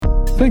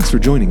Thanks for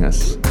joining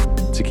us.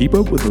 To keep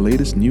up with the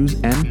latest news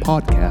and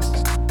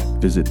podcasts,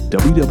 visit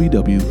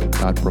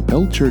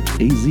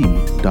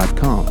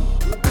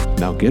www.propelchurchaz.com.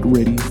 Now get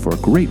ready for a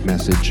great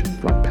message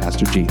from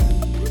Pastor Jathan.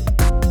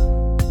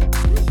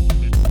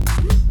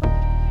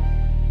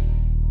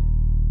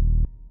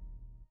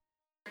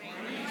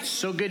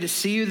 So good to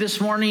see you this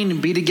morning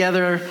and be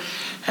together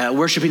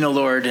worshiping the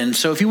Lord. And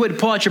so if you would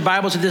pull out your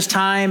Bibles at this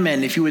time,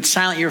 and if you would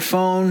silent your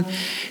phone,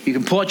 you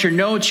can pull out your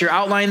notes, your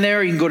outline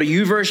there. You can go to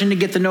YouVersion to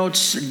get the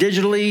notes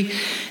digitally.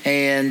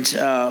 And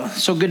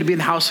so good to be in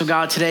the house of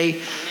God today.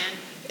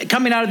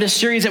 Coming out of this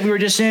series that we were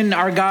just in,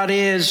 Our God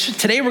Is,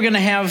 today we're going to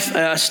have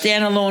a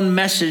standalone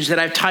message that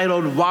I've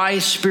titled, Why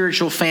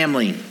Spiritual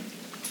Family?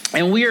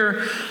 And we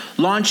are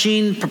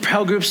launching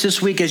Propel groups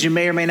this week, as you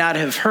may or may not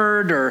have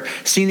heard or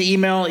seen the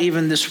email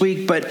even this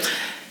week. But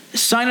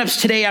sign-ups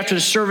today after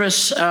the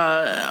service,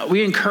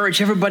 we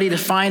encourage everybody to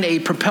find a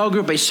Propel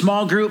group, a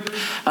small group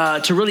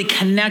to really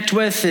connect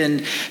with.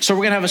 And so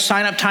we're going to have a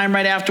sign-up time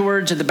right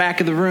afterwards at the back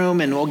of the room,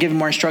 and we'll give you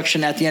more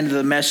instruction at the end of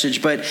the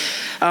message. But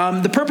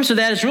the purpose of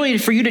that is really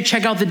for you to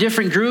check out the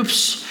different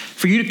groups,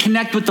 for you to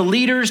connect with the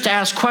leaders, to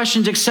ask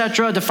questions,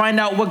 etc., to find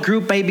out what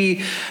group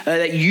maybe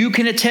that you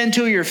can attend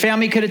to, your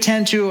family could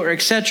attend to, or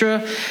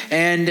etc.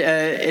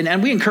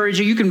 And we encourage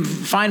you can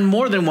find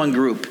more than one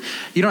group.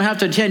 You don't have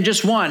to attend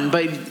just one,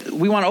 but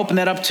we want to open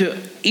that up to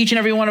each and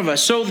every one of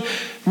us. So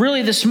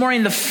really this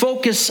morning, the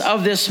focus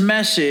of this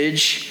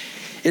message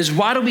is,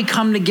 why do we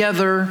come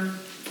together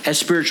as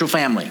spiritual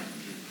family?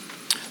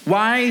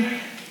 Why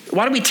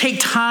do we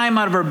take time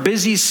out of our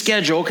busy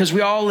schedule, because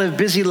we all live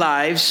busy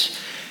lives,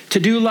 to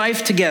do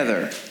life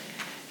together,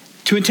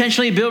 to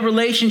intentionally build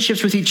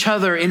relationships with each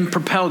other in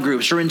Propel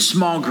groups or in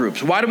small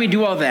groups? Why do we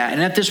do all that?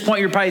 And at this point,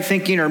 you're probably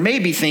thinking, or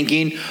maybe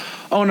thinking,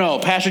 oh no,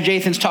 Pastor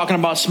Jathan's talking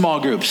about small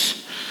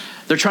groups.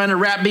 They're trying to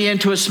wrap me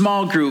into a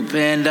small group.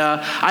 And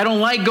I don't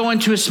like going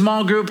to a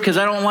small group because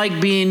I don't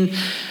like being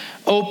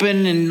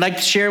open and like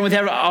sharing with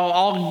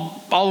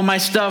all of my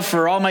stuff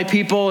or all my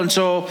people. And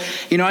so,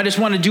 I just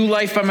want to do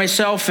life by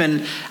myself,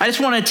 and I just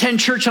want to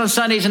attend church on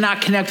Sundays and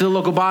not connect to the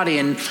local body.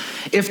 And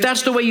if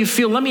that's the way you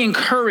feel, let me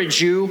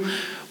encourage you.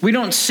 We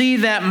don't see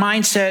that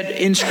mindset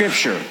in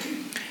Scripture.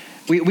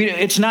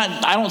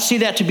 I don't see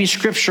that to be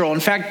scriptural. In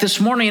fact, this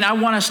morning, I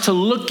want us to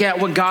look at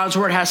what God's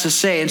word has to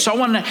say. And so I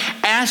want to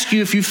ask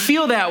you, if you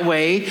feel that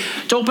way,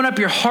 to open up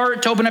your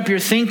heart, to open up your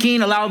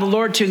thinking, allow the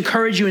Lord to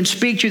encourage you and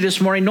speak to you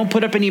this morning. Don't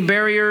put up any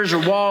barriers or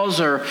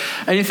walls or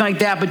anything like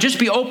that, but just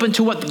be open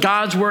to what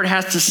God's word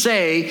has to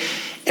say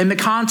in the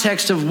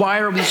context of, why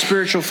are we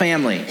spiritual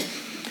family?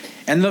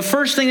 And the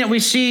first thing that we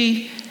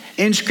see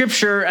in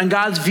Scripture and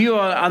God's view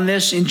on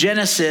this in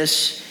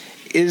Genesis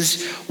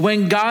is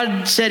when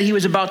God said he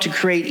was about to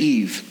create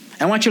Eve.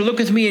 I want you to look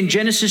with me in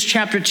Genesis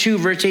chapter 2,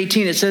 verse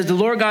 18. It says, the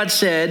Lord God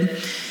said,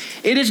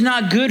 "It is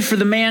not good for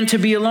the man to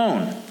be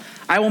alone.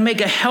 I will make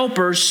a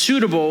helper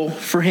suitable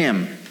for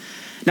him."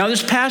 Now,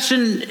 this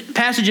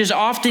passage is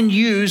often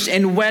used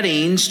in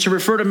weddings to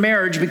refer to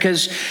marriage,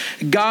 because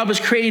God was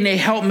creating a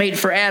helpmate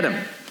for Adam.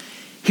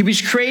 He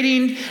was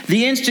creating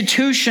the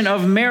institution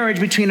of marriage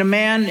between a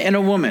man and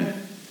a woman.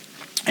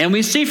 And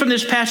we see from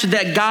this passage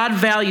that God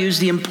values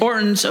the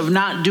importance of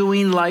not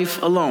doing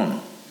life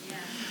alone.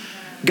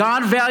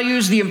 God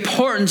values the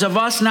importance of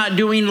us not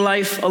doing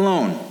life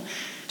alone.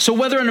 So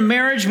whether in a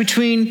marriage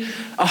between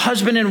a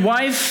husband and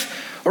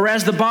wife, or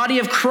as the body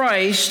of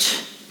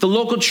Christ, the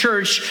local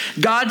church,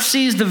 God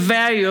sees the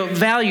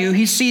value.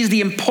 He sees the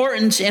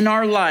importance in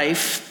our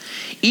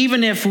life,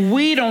 even if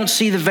we don't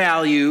see the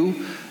value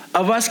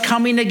of us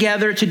coming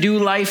together to do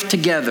life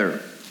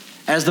together,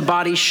 as the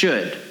body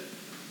should.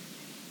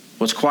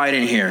 What's quiet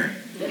in here?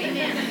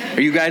 Amen.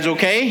 Are you guys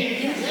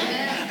okay?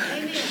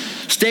 Amen.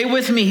 Stay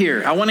with me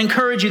here. I want to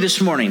encourage you this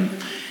morning.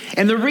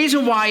 And the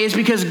reason why is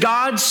because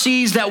God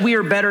sees that we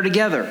are better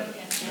together.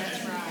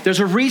 There's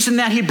a reason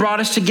that he brought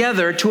us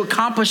together, to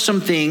accomplish some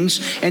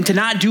things and to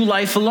not do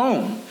life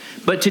alone,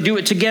 but to do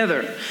it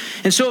together.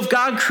 And so if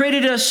God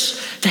created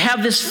us to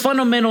have this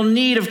fundamental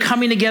need of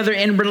coming together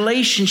in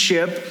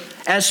relationship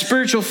as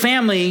spiritual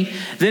family,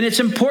 then it's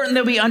important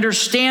that we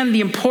understand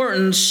the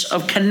importance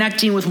of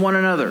connecting with one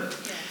another,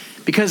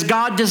 because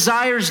God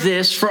desires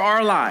this for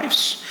our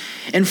lives.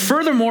 And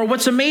furthermore,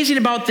 what's amazing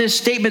about this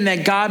statement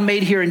that God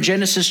made here in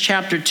Genesis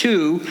chapter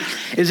 2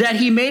 is that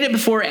he made it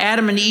before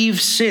Adam and Eve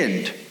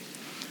sinned.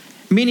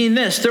 Meaning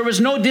this, there was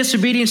no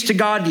disobedience to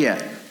God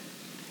yet.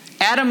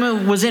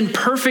 Adam was in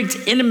perfect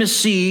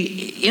intimacy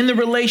in the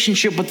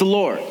relationship with the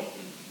Lord.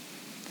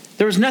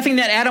 There was nothing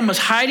that Adam was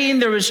hiding.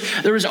 There was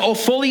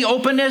fully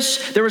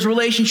openness. There was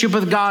relationship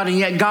with God, and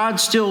yet God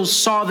still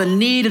saw the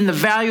need and the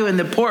value and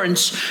the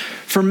importance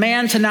for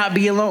man to not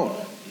be alone.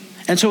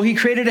 And so he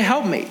created a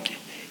helpmate.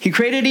 He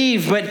created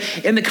Eve, but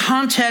in the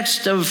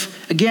context of,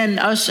 again,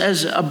 us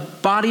as a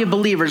body of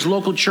believers,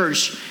 local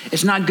church,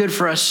 it's not good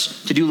for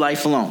us to do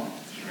life alone.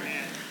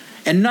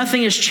 And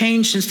nothing has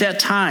changed since that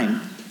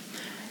time.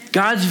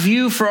 God's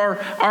view for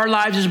our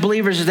lives as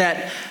believers is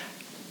that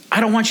I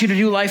don't want you to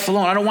do life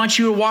alone. I don't want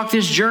you to walk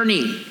this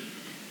journey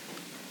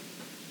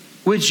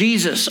with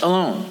Jesus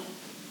alone.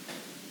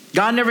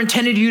 God never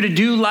intended you to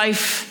do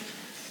life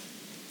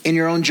in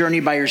your own journey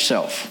by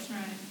yourself.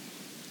 Right.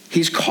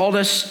 He's called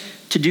us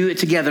to do it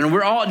together. And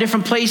we're all at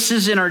different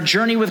places in our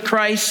journey with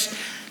Christ,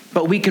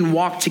 but we can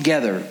walk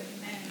together.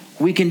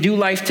 We can do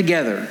life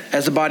together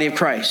as the body of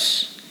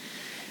Christ.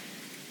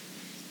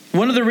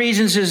 One of the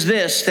reasons is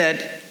this,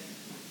 that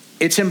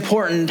it's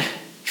important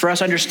for us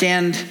to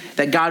understand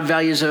that God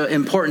values the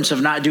importance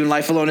of not doing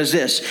life alone is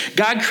this.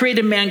 God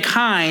created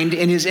mankind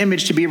in his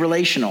image to be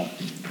relational.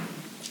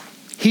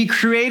 He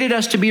created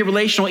us to be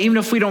relational even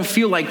if we don't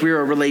feel like we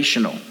are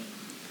relational.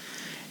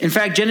 In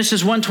fact,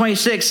 Genesis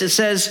 1:26, it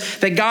says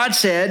that God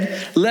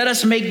said, let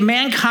us make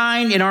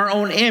mankind in our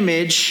own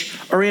image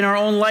or in our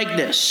own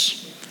likeness.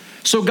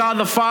 So God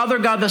the Father,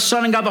 God the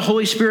Son, and God the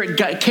Holy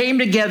Spirit came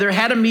together,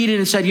 had a meeting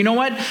and said, you know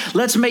what?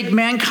 Let's make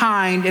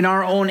mankind in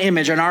our own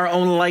image, in our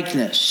own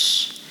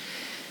likeness.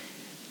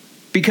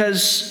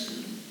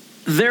 Because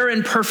they're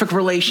in perfect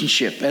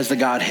relationship as the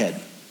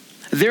Godhead.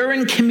 They're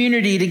in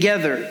community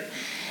together.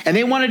 And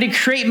they wanted to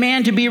create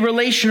man to be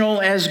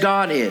relational as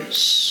God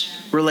is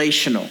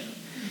relational.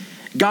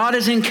 God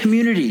is in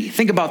community.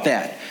 Think about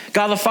that.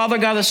 God the Father,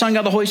 God the Son,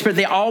 God the Holy Spirit,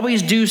 they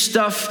always do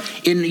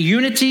stuff in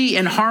unity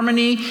and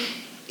harmony,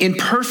 in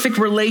perfect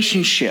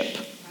relationship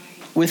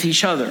with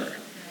each other.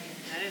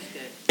 That is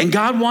good. And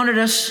God wanted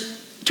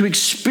us to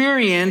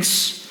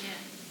experience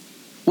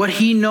what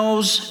he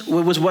knows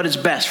was what is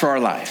best for our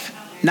life.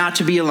 Not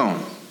to be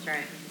alone,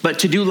 but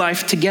to do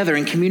life together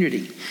in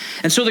community.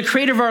 And so the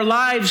creator of our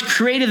lives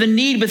created the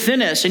need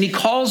within us, and he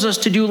calls us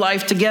to do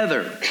life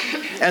together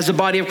as the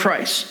body of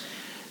Christ.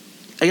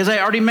 As I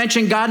already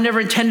mentioned, God never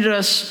intended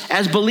us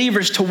as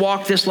believers to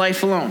walk this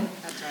life alone.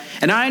 That's right.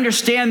 And I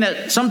understand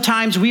that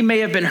sometimes we may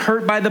have been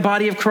hurt by the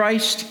body of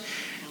Christ.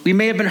 We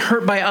may have been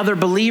hurt by other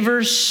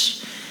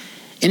believers.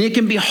 And it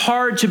can be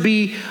hard to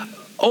be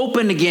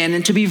open again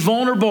and to be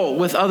vulnerable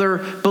with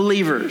other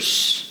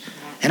believers.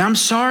 And I'm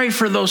sorry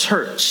for those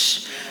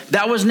hurts.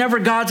 That was never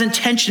God's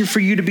intention for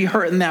you to be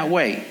hurt in that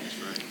way.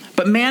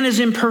 But man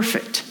is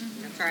imperfect.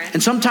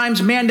 And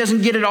sometimes man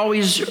doesn't get it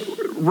always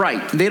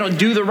right. They don't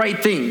do the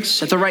right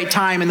things at the right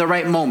time in the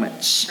right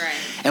moments. Right.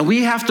 And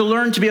we have to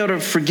learn to be able to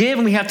forgive,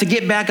 and we have to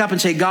get back up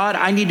and say, God,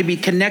 I need to be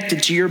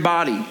connected to your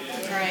body.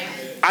 Right.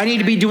 I need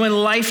to be doing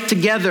life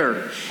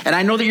together. And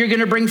I know that you're going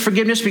to bring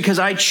forgiveness because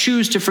I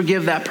choose to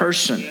forgive that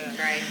person.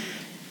 Right.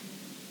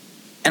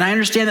 And I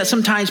understand that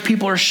sometimes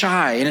people are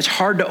shy and it's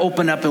hard to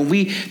open up, and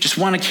we just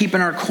want to keep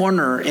in our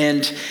corner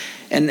and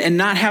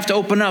not have to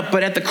open up.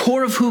 But at the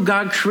core of who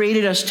God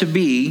created us to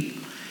be,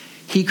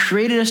 he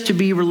created us to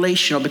be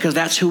relational because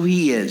that's who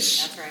he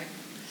is. That's right.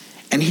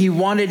 And he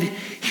wanted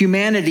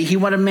humanity, he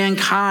wanted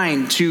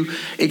mankind to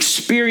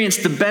experience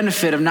the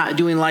benefit of not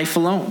doing life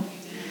alone.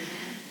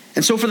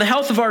 And so for the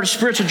health of our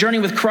spiritual journey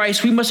with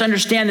Christ, we must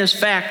understand this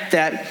fact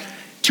that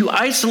to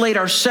isolate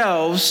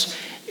ourselves,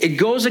 it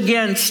goes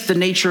against the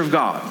nature of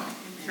God.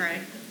 That's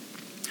right.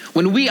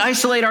 When we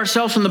isolate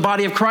ourselves from the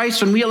body of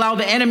Christ, when we allow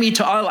the enemy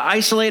to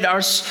isolate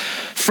us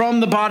from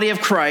the body of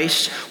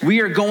Christ,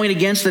 we are going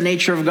against the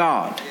nature of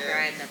God. That's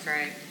right, that's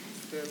right.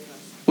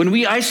 When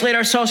we isolate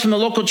ourselves from the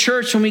local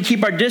church, when we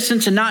keep our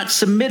distance and not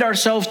submit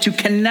ourselves to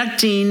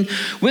connecting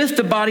with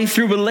the body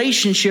through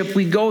relationship,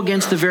 we go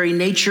against the very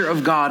nature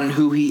of God and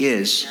who he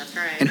is. That's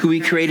right. And who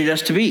he created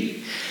us to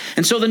be.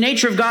 And so the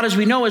nature of God, as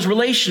we know, is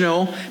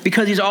relational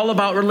because he's all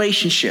about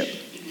relationship.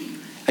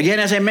 Again,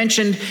 as I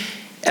mentioned,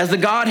 as the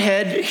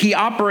Godhead, he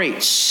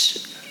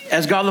operates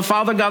as God the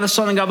Father, God the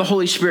Son, and God the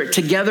Holy Spirit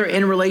together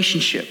in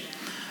relationship.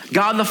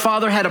 God the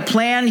Father had a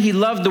plan. He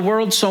loved the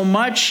world so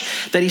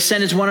much that he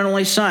sent his one and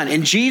only Son.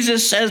 And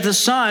Jesus, as the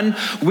Son,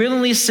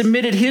 willingly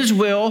submitted his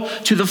will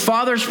to the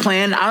Father's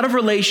plan out of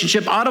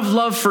relationship, out of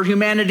love for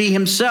humanity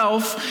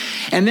himself.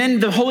 And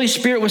then the Holy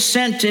Spirit was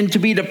sent in to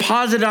be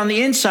deposited on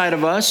the inside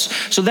of us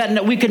so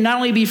that we could not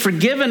only be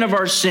forgiven of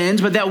our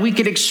sins, but that we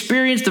could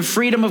experience the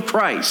freedom of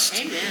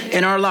Christ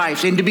in our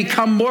lives and to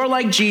become more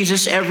like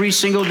Jesus every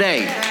single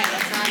day.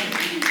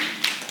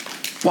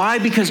 Why?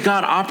 Because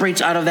God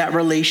operates out of that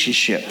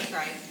relationship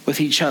with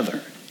each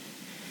other.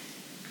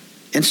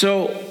 And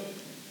so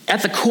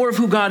at the core of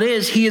who God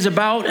is, he is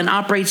about and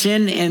operates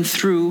in and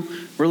through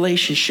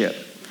relationship.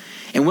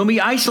 And when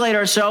we isolate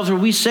ourselves, or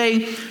we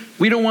say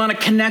we don't want to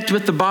connect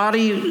with the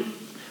body,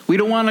 we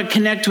don't want to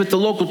connect with the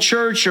local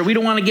church, or we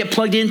don't want to get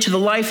plugged into the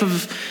life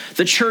of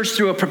the church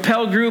through a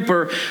Propel group,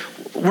 or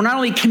we're not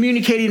only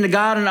communicating to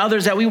God and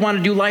others that we want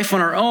to do life on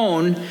our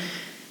own,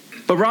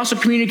 but we're also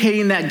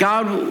communicating that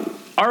God,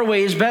 our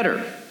way is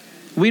better.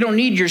 We don't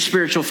need your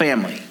spiritual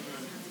family,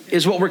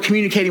 is what we're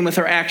communicating with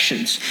our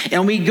actions.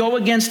 And we go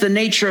against the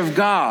nature of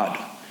God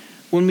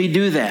when we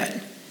do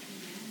that,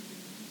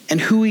 and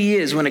who he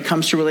is when it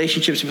comes to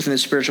relationships within the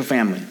spiritual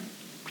family.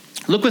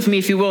 Look with me,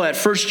 if you will, at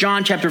 1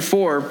 John chapter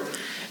 4,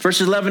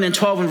 verses 11 and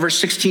 12 and verse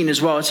 16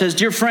 as well. It says,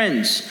 "Dear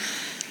friends,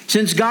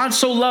 since God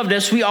so loved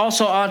us, we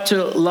also ought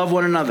to love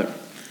one another.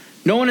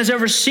 No one has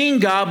ever seen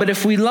God, but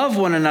if we love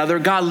one another,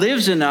 God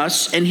lives in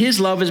us, and his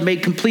love is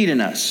made complete in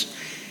us.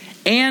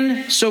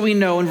 And so we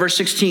know," in verse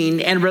 16,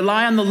 "and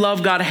rely on the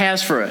love God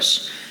has for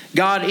us.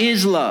 God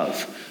is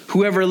love.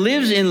 Whoever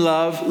lives in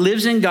love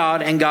lives in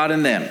God and God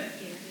in them.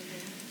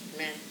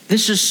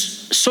 This is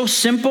so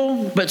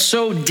simple, but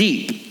so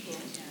deep.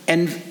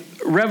 And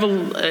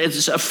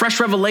it's a fresh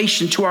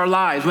revelation to our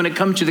lives when it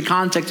comes to the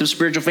context of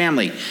spiritual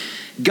family.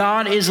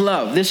 God is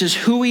love. This is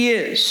who he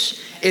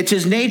is. It's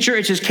his nature,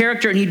 it's his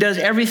character, and he does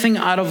everything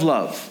out of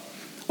love,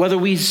 whether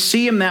we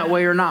see him that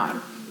way or not.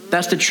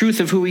 That's the truth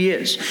of who he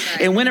is.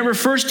 And when it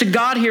refers to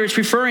God here, it's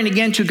referring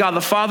again to God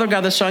the Father,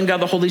 God the Son,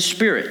 God the Holy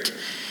Spirit.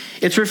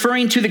 It's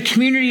referring to the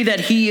community that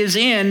he is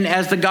in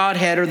as the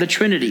Godhead or the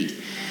Trinity.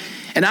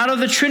 And out of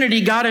the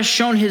Trinity, God has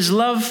shown his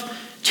love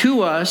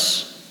to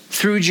us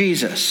through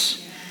Jesus.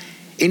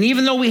 And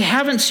even though we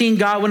haven't seen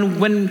God,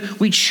 when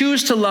we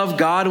choose to love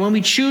God, when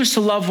we choose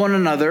to love one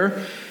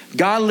another,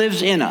 God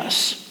lives in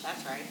us.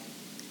 That's right.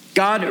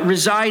 God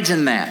resides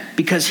in that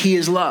because he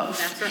is love.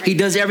 That's right. He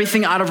does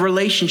everything out of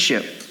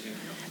relationship.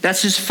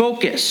 That's his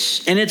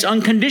focus, and it's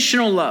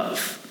unconditional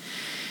love.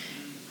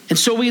 And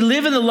so we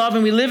live in the love,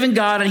 and we live in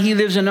God, and he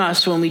lives in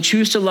us when we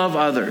choose to love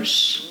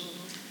others.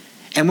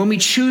 And when we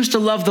choose to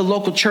love the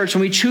local church,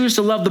 when we choose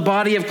to love the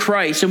body of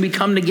Christ, and we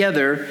come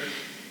together,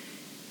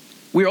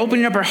 we're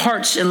opening up our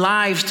hearts and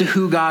lives to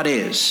who God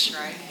is.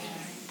 Right.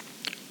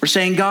 We're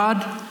saying,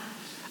 God,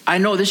 I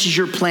know this is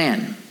your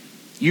plan.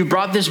 You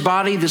brought this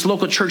body, this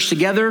local church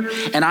together,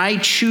 and I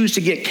choose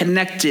to get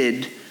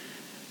connected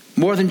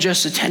more than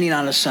just attending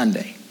on a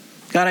Sunday.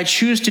 God, I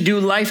choose to do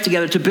life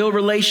together, to build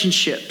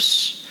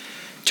relationships,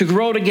 to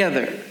grow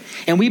together.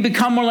 And we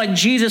become more like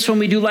Jesus when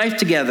we do life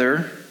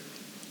together,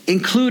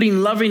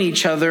 including loving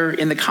each other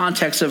in the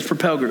context of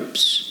Propel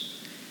groups.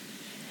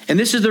 And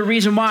this is the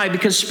reason why,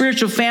 because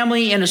spiritual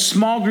family in a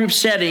small group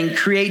setting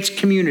creates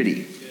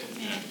community.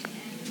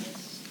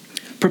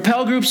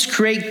 Propel groups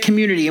create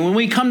community. And when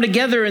we come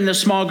together in the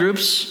small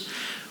groups,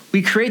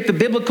 we create the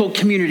biblical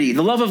community.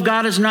 The love of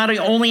God is not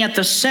only at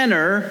the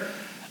center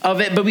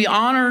of it, but we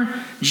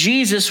honor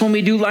Jesus when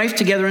we do life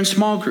together in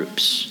small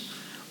groups.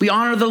 We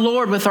honor the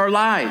Lord with our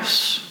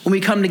lives when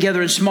we come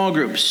together in small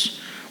groups.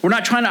 We're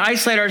not trying to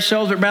isolate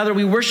ourselves, but rather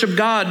we worship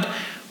God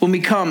when we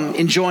come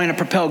and join a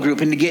Propel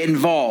group and to get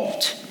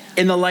involved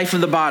in the life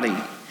of the body.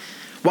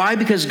 Why?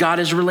 Because God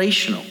is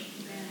relational.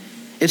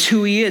 It's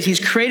who he is.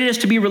 He's created us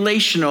to be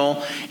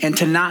relational and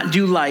to not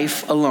do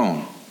life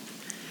alone.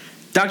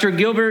 Dr.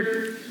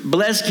 Gilbert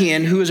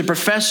Bleskian, who is a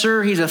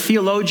professor, he's a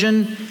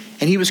theologian,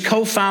 and he was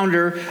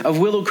co-founder of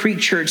Willow Creek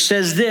Church,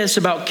 says this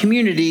about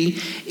community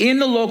in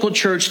the local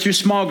church through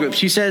small groups.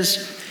 He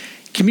says,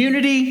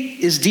 community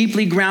is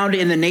deeply grounded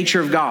in the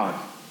nature of God.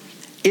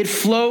 It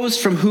flows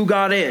from who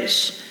God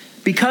is.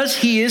 Because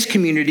he is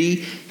community,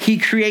 he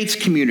creates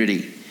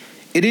community.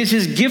 It is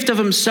his gift of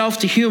himself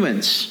to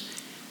humans.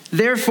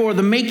 Therefore,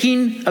 the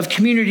making of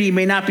community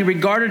may not be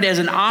regarded as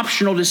an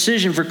optional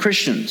decision for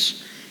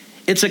Christians.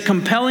 It's a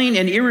compelling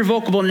and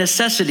irrevocable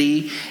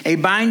necessity, a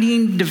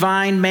binding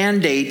divine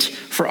mandate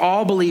for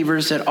all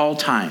believers at all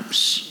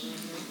times.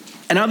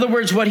 In other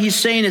words, what he's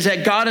saying is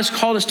that God has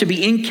called us to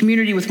be in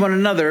community with one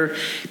another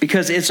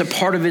because it's a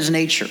part of his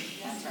nature.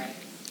 That's right.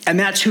 And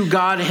that's who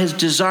God has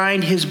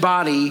designed his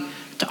body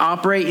to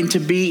operate and to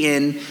be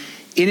in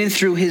and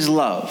through his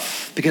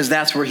love, because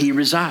that's where he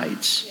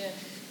resides,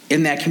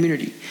 in that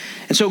community.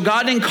 And so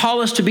God didn't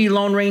call us to be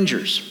lone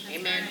rangers.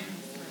 Amen.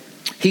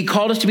 He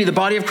called us to be the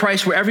body of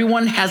Christ where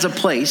everyone has a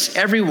place.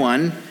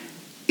 Everyone,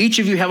 each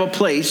of you have a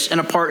place and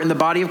a part in the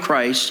body of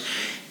Christ.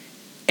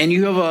 And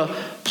you have a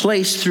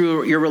place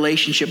through your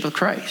relationship with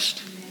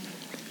Christ.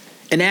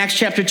 In Acts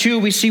chapter 2,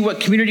 we see what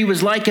community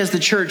was like as the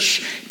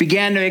church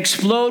began to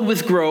explode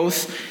with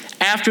growth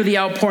after the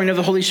outpouring of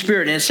the Holy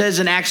Spirit. And it says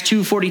in Acts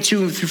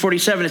 2:42 through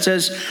 47, it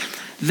says,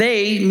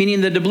 they,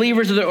 meaning the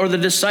believers or the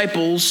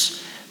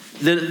disciples,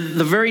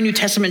 the very New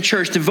Testament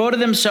church, devoted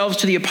themselves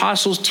to the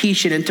apostles'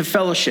 teaching and to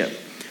fellowship,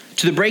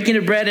 to the breaking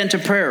of bread and to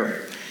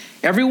prayer.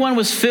 Everyone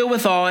was filled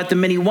with awe at the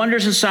many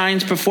wonders and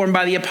signs performed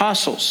by the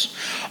apostles.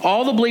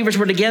 All the believers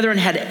were together and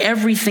had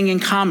everything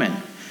in common.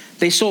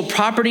 They sold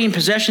property and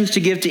possessions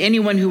to give to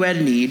anyone who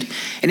had need.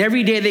 And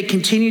every day they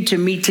continued to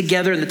meet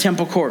together in the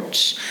temple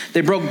courts. They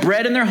broke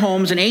bread in their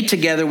homes and ate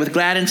together with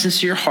glad and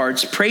sincere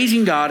hearts,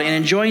 praising God and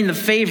enjoying the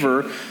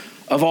favor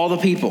of all the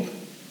people.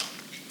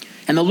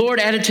 And the Lord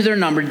added to their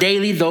number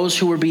daily those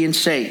who were being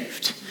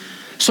saved.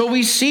 So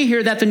we see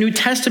here that the New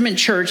Testament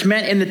church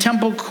met in the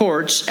temple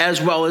courts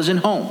as well as in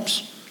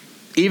homes,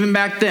 even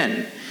back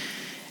then.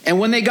 And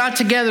when they got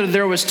together,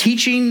 there was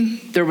teaching,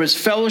 there was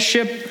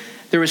fellowship,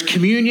 there was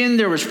communion,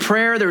 there was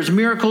prayer, there was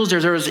miracles,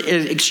 there was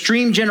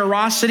extreme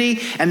generosity,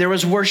 and there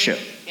was worship.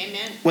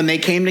 Amen. When they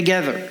came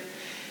together.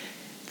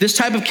 This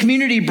type of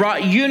community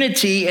brought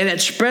unity, and it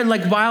spread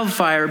like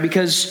wildfire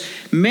because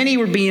many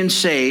were being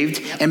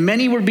saved and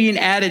many were being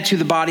added to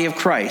the body of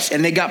Christ.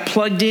 And they got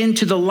plugged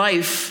into the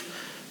life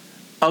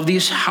of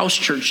these house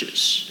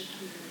churches.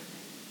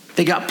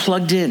 They got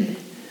plugged in.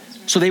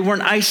 So they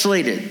weren't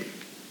isolated.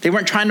 They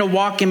weren't trying to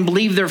walk and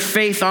believe their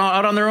faith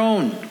out on their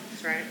own.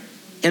 That's right.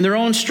 In their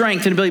own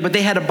strength and ability. But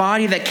they had a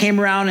body that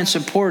came around and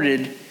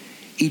supported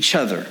each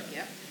other.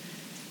 Yep.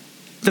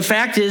 The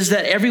fact is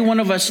that every one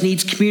of us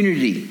needs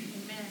community.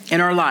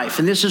 in our life.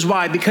 And this is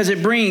why, because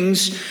it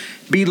brings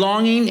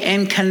belonging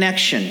and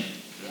connection.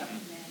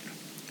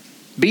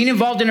 Being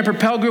involved in a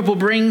Propel group will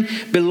bring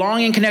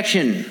belonging and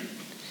connection.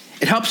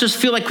 It helps us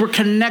feel like we're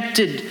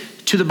connected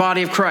to the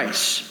body of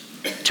Christ,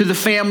 to the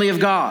family of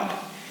God.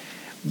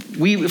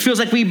 It feels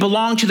like we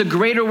belong to the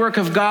greater work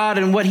of God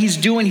and what he's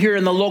doing here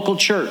in the local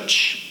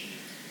church.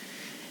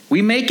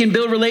 We make and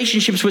build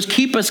relationships which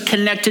keep us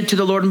connected to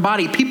the Lord and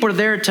body. People are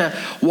there to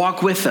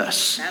walk with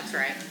us. That's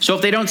right. So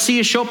if they don't see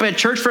you show up at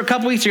church for a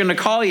couple weeks, they're going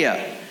to call you.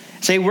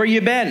 Say, where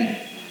you been?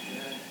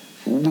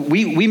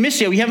 We miss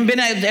you. We haven't been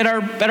at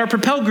our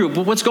Propel group.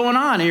 What's going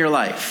on in your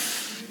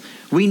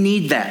life? We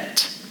need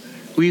that.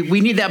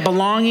 We need that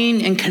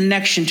belonging and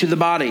connection to the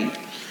body.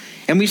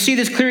 And we see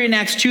this clearly in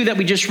Acts 2 that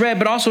we just read,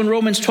 but also in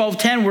Romans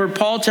 12:10, where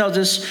Paul tells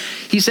us,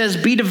 he says,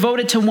 be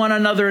devoted to one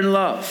another in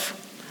love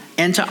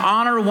and to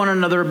honor one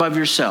another above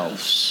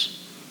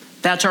yourselves.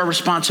 That's our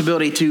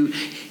responsibility, to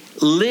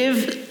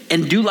live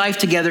and do life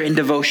together in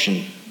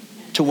devotion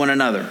to one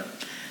another.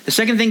 The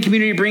second thing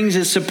community brings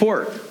is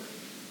support.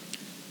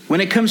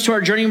 When it comes to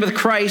our journey with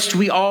Christ,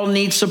 we all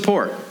need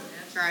support.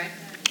 That's right.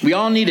 We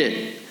all need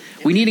it.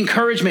 We need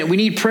encouragement. We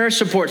need prayer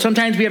support.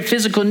 Sometimes we have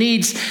physical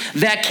needs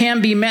that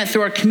can be met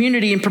through our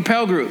community and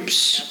Propel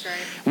groups. That's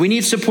right. We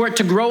need support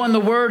to grow in the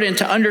Word and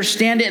to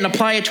understand it and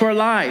apply it to our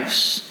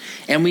lives.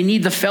 And we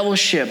need the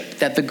fellowship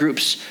that the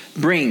groups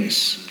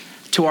brings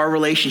to our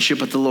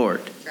relationship with the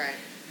Lord. That's right.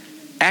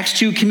 Acts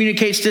 2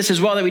 communicates this as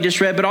well that we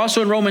just read, but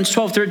also in Romans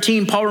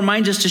 12:13, Paul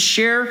reminds us to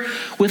share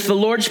with the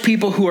Lord's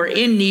people who are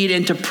in need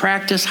and to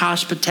practice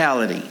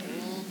hospitality.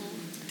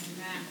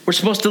 We're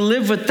supposed to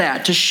live with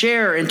that, to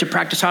share and to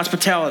practice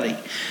hospitality.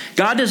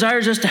 God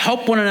desires us to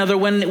help one another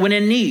when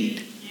in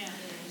need.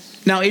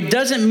 Now, it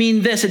doesn't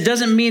mean this. It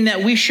doesn't mean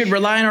that we should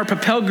rely on our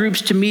Propel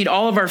groups to meet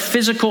all of our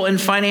physical and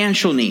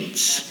financial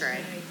needs. That's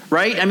right.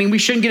 Right? I mean, we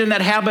shouldn't get in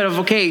that habit of,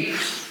 okay,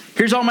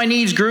 here's all my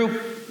needs,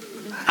 group.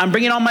 I'm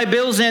bringing all my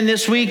bills in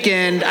this week,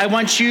 and I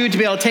want you to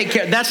be able to take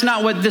care. That's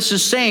not what this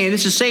is saying.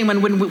 This is saying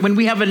when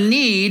we have a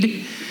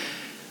need,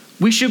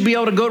 we should be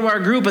able to go to our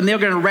group, and they're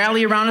going to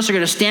rally around us. They're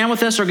going to stand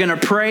with us. They're going to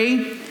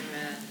pray.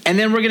 And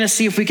then we're going to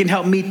see if we can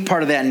help meet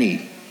part of that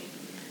need.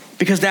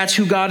 Because that's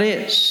who God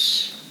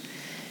is.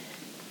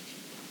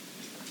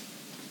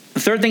 The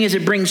third thing is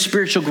it brings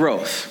spiritual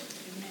growth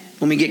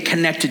when we get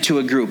connected to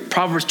a group.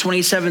 Proverbs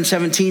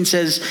 27:17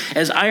 says,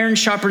 as iron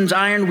sharpens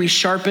iron, we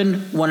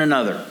sharpen one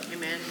another.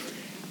 Amen.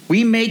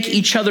 We make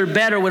each other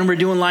better when we're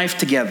doing life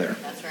together.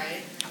 That's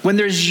right. When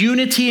there's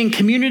unity and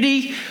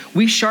community,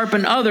 we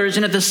sharpen others,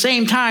 and at the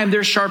same time,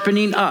 they're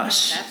sharpening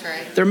us. That's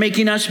right. They're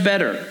making us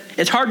better.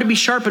 It's hard to be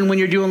sharpened when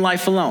you're doing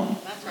life alone.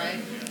 That's right.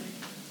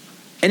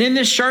 And in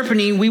this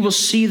sharpening, we will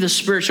see the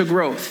spiritual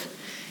growth.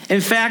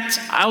 In fact,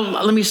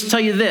 let me tell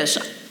you this.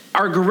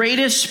 Our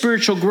greatest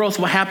spiritual growth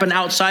will happen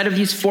outside of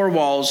these four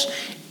walls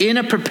in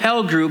a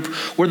Propel group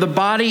where the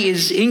body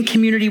is in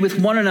community with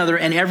one another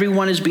and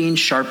everyone is being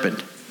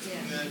sharpened.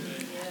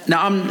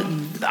 Now,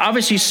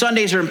 obviously,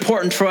 Sundays are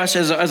important for us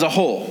as a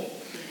whole.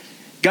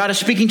 God is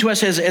speaking to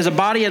us as a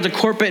body, as a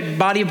corporate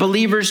body of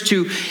believers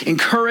to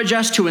encourage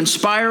us, to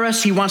inspire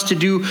us. He wants to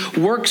do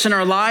works in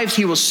our lives.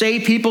 He will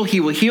save people.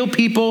 He will heal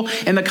people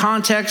in the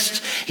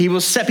context. He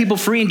will set people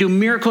free and do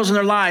miracles in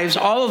their lives,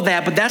 all of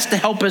that. But that's to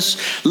help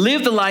us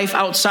live the life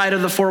outside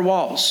of the four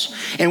walls.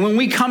 And when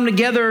we come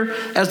together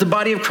as the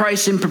body of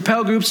Christ in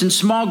Propel groups and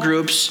small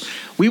groups,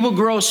 we will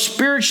grow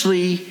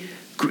spiritually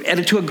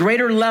to a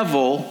greater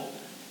level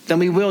than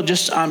we will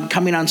just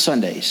coming on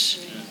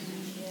Sundays.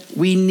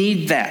 We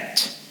need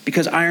that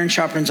because iron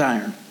sharpens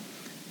iron.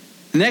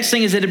 The next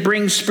thing is that it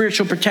brings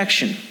spiritual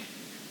protection.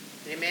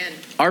 Amen.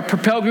 Our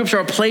Propel groups are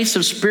a place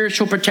of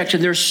spiritual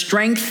protection. There's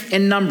strength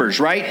in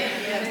numbers, right?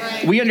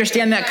 Right. We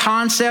understand that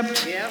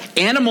concept. Yep.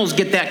 Animals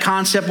get that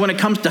concept when it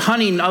comes to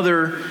hunting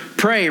other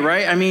prey,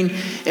 right? I mean,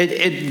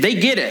 they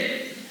get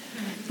it.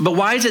 But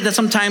why is it that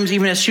sometimes,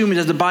 even as humans,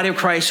 as the body of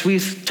Christ, we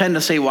tend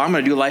to say, well, I'm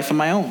going to do life on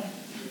my own?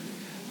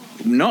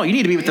 No, you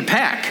need to be with the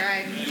pack.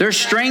 Right. There's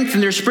strength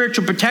and there's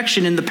spiritual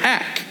protection in the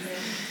pack.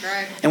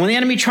 Right. And when the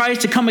enemy tries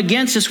to come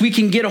against us, we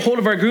can get a hold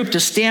of our group to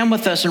stand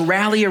with us and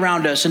rally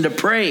around us and to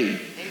pray. Amen.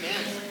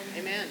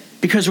 Amen.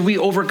 Because we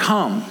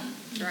overcome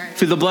Right.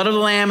 through the blood of the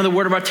Lamb and the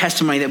word of our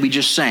testimony that we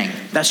just sang.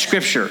 That's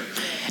scripture.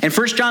 And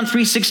 1 John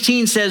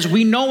 3:16 says,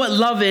 we know what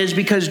love is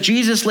because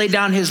Jesus laid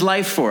down his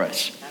life for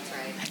us. That's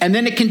right. And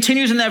then it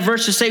continues in that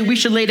verse to say we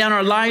should lay down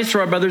our lives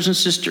for our brothers and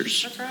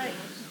sisters. That's right.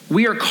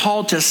 We are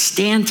called to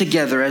stand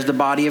together as the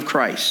body of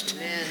Christ.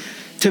 Amen.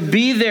 To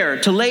be there,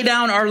 to lay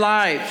down our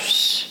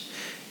lives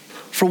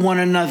for one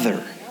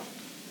another.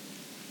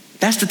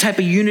 That's the type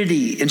of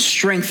unity and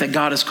strength that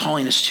God is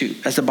calling us to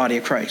as the body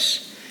of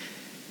Christ.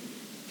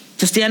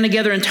 To stand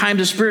together in times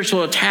of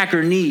spiritual attack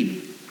or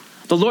need.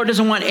 The Lord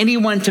doesn't want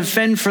anyone to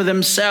fend for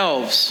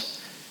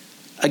themselves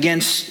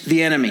against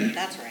the enemy.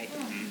 That's right.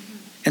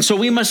 And so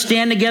we must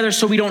stand together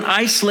so we don't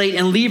isolate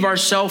and leave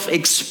ourselves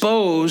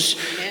exposed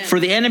for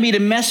the enemy to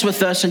mess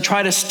with us and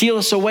try to steal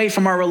us away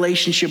from our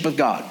relationship with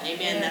God.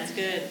 Amen. That's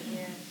good.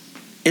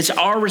 It's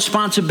our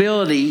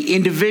responsibility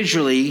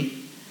individually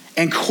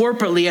and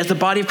corporately as the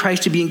body of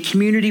Christ to be in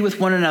community with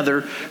one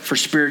another for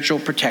spiritual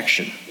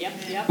protection.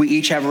 Yep. We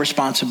each have a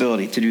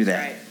responsibility to do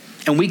that. Right.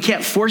 And we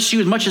can't force you.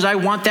 As much as I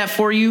want that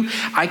for you,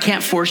 I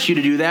can't force you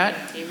to do that.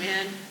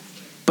 Amen.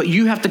 But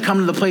you have to come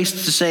to the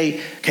place to say,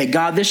 okay,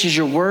 God, this is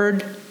your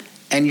word,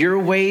 and your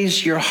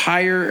ways are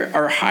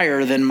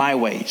higher than my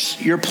ways.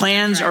 Your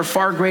plans are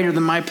far greater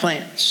than my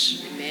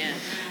plans. Amen.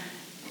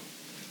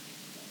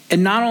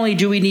 And not only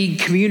do we need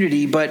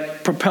community,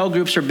 but Propel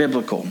groups are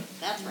biblical.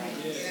 That's right.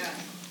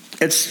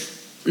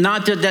 It's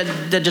not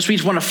that just we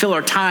just want to fill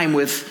our time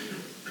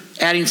with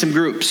adding some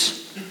groups.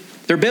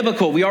 They're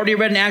biblical. We already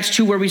read in Acts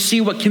 2 where we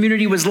see what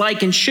community was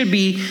like and should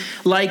be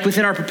like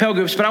within our Propel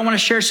groups. But I want to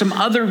share some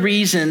other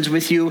reasons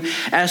with you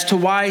as to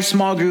why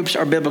small groups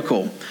are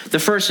biblical. The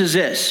first is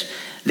this.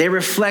 They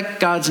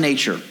reflect God's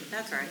nature.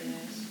 That's right.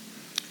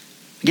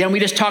 Again, we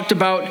just talked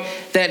about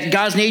that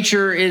God's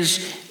nature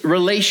is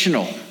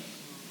relational.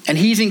 And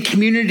he's in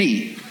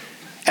community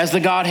as the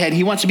Godhead.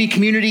 He wants to be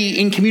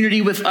in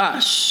community with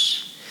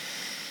us.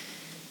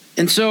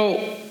 And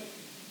so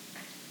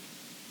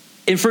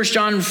in 1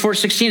 John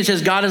 4:16, it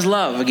says, God is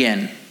love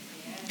again.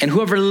 And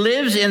whoever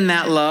lives in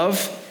that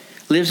love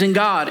lives in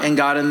God and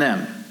God in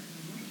them.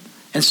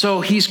 And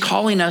so he's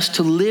calling us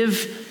to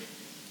live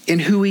in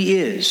who he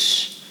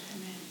is,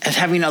 as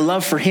having a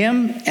love for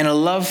him and a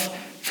love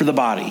for the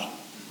body,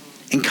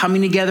 and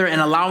coming together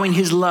and allowing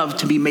his love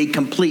to be made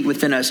complete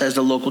within us as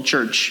the local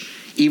church,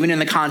 even in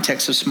the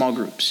context of small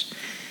groups.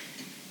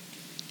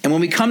 And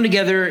when we come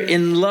together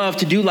in love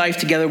to do life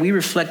together, we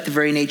reflect the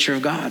very nature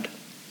of God.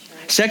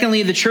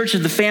 Secondly, the church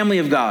is the family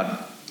of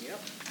God.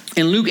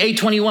 In Luke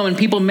 8:21, when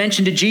people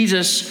mentioned to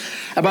Jesus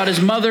about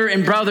his mother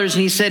and brothers,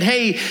 and he said,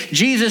 hey,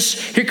 Jesus,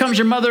 here comes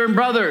your mother and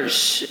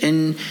brothers.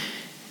 And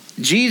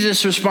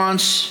Jesus'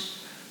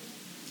 response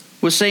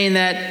was saying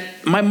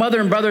that my mother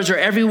and brothers are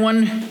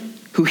everyone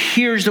who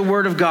hears the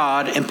word of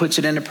God and puts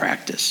it into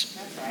practice.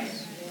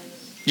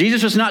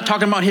 Jesus was not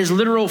talking about his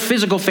literal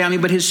physical family,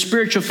 but his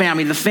spiritual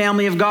family, the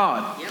family of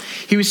God. Yep.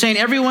 He was saying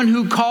everyone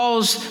who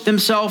calls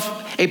themselves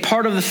a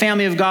part of the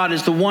family of God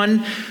is the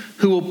one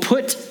who will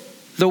put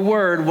the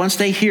word, once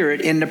they hear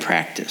it, into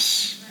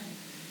practice.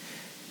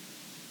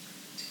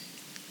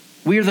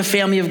 We are the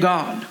family of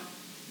God,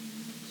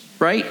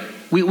 right?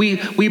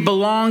 We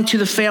belong to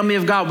the family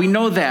of God. We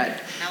know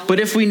that. But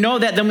if we know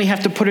that, then we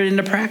have to put it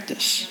into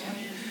practice.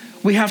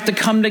 We have to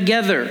come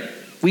together.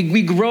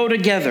 We grow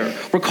together.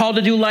 We're called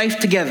to do life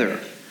together,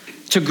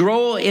 to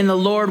grow in the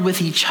Lord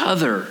with each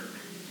other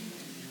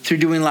through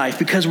doing life,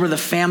 because we're the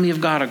family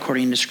of God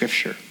according to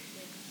Scripture.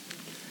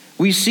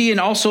 We see and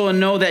also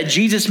know that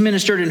Jesus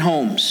ministered in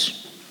homes.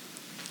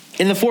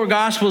 In the 4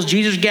 Gospels,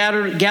 Jesus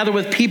gathered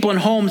with people in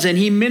homes, and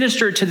he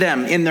ministered to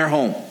them in their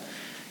home.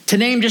 To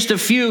name just a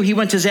few, he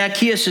went to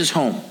Zacchaeus'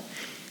 home.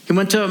 He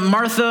went to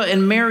Martha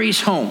and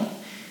Mary's home.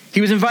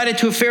 He was invited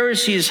to a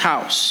Pharisee's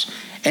house.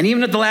 And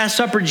even at the Last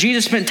Supper,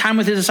 Jesus spent time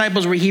with his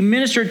disciples where he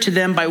ministered to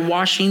them by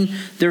washing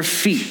their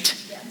feet.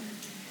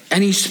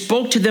 And he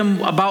spoke to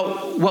them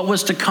about what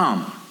was to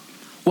come,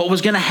 what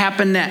was going to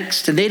happen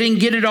next. And they didn't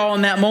get it all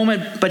in that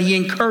moment, but he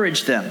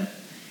encouraged them.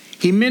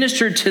 He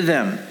ministered to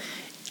them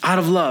out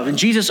of love. And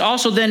Jesus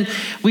also then,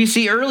 we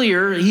see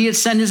earlier, he had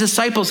sent his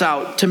disciples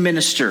out to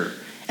minister.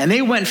 And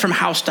they went from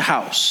house to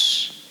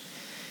house.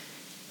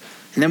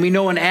 And then we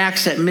know in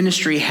Acts that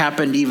ministry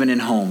happened even in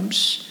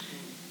homes.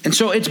 And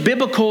so it's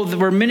biblical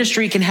where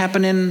ministry can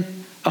happen in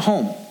a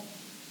home.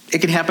 It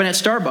can happen at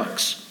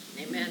Starbucks.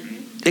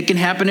 Amen. It can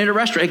happen in a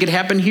restaurant. It can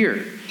happen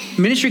here.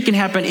 Ministry can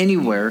happen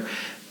anywhere.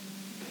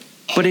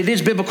 But it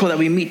is biblical that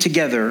we meet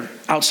together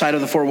outside of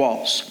the 4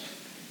 walls.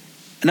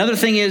 Another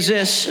thing is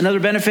this.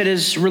 Another benefit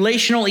is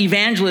relational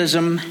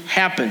evangelism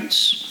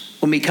happens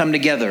when we come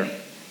together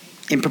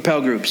in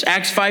Propel groups.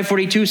 Acts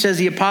 5:42 says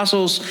the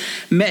apostles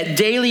met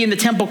daily in the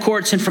temple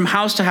courts and from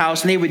house to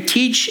house, and they would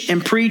teach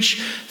and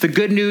preach the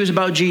good news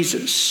about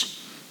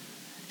Jesus.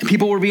 And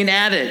people were being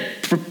added.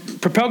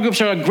 Propel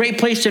groups are a great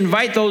place to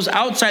invite those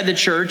outside the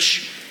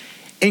church,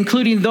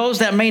 including those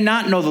that may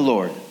not know the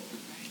Lord.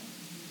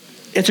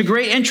 It's a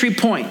great entry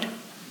point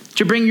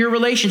to bring your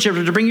relationship,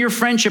 or to bring your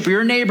friendship, or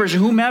your neighbors, or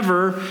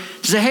whomever,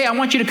 to say, hey, I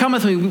want you to come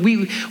with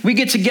me. We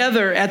get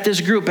together at this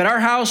group, at our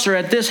house or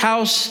at this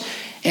house,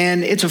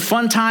 and it's a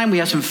fun time. We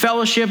have some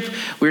fellowship.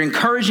 We're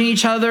encouraging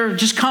each other.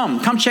 Just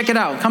come check it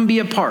out. Come be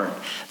a part.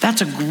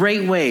 That's a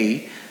great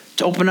way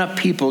to open up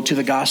people to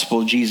the gospel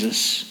of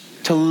Jesus,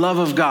 to the love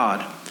of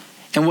God,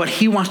 and what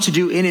he wants to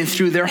do in and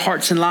through their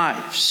hearts and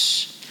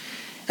lives.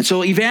 And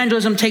so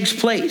evangelism takes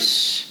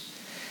place.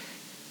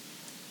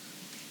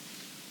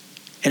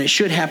 And it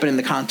should happen in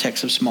the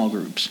context of small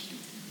groups.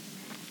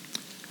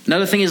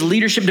 Another thing is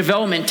leadership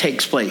development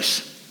takes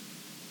place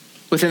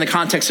within the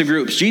context of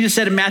groups. Jesus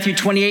said in Matthew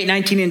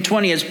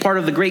 28:19-20, as part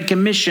of the Great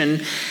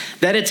Commission,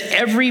 that it's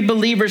every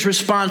believer's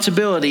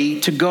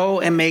responsibility to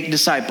go and make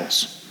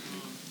disciples.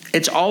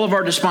 It's all of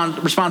our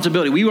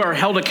responsibility. We are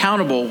held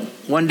accountable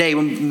one day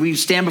when we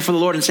stand before the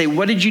Lord and say,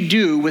 what did you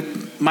do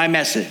with my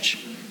message?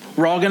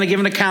 We're all going to give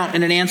an account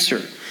and an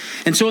answer.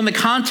 And so in the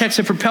context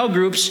of Propel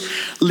groups,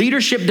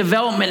 leadership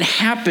development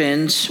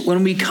happens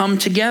when we come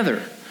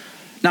together.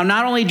 Now,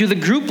 not only do the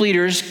group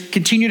leaders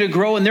continue to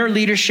grow in their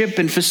leadership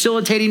and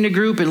facilitating the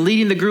group and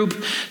leading the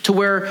group to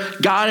where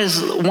God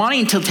is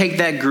wanting to take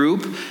that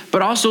group,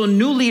 but also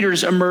new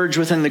leaders emerge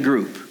within the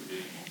group.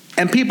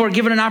 And people are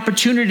given an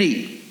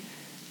opportunity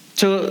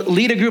to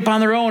lead a group on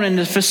their own and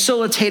to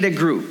facilitate a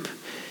group.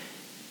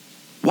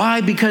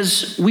 Why?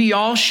 Because we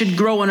all should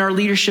grow in our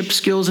leadership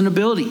skills and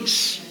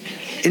abilities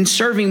in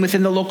serving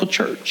within the local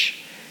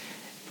church.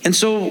 And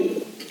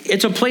so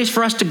it's a place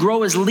for us to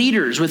grow as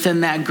leaders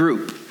within that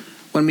group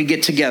when we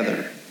get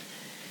together.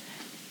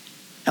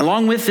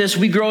 Along with this,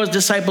 we grow as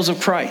disciples of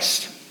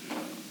Christ.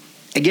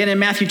 Again, in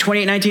Matthew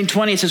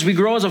 28:19-20, it says, we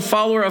grow as a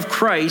follower of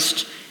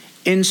Christ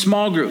in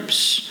small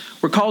groups.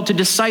 We're called to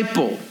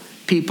disciple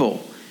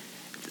people.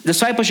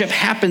 Discipleship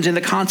happens in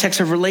the context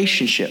of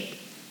relationship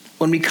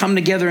when we come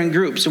together in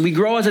groups. And we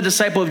grow as a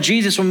disciple of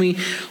Jesus when we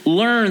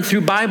learn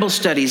through Bible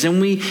studies and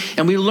we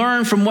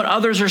learn from what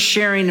others are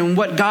sharing and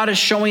what God is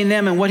showing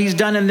them and what he's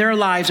done in their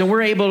lives. And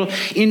we're able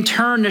in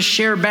turn to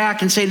share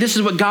back and say, this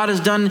is what God has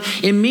done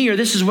in me, or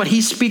this is what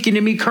he's speaking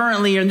to me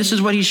currently, and this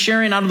is what he's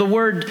sharing out of the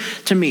word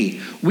to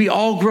me. We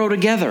all grow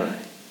together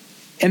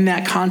in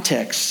that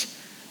context.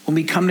 When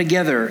we come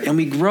together and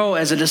we grow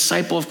as a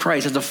disciple of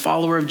Christ, as a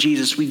follower of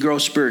Jesus, we grow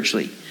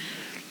spiritually.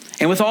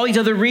 And with all these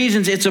other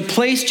reasons, it's a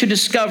place to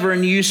discover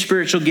and use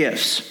spiritual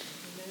gifts.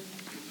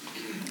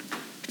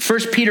 1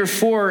 Peter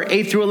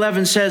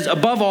 4:8-11 says,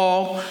 above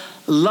all,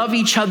 love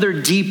each other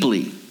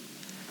deeply,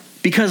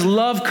 because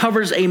love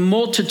covers a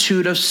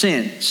multitude of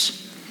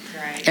sins.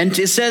 Right. And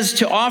it says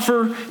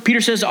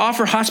Peter says to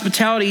offer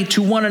hospitality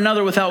to one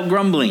another without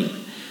grumbling.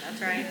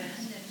 That's right.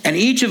 And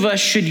each of us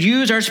should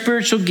use our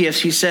spiritual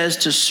gifts, he says,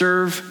 to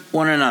serve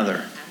one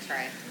another.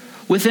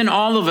 Within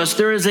all of us,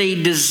 there is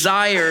a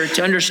desire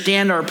to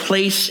understand our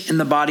place in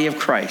the body of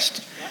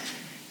Christ.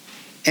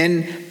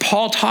 And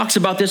Paul talks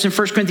about this in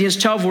 1 Corinthians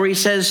 12, where he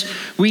says,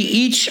 we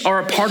each are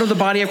a part of the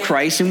body of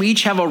Christ, and we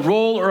each have a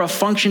role or a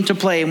function to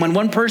play. And when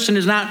one person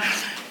is not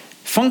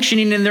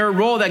functioning in their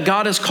role that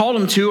God has called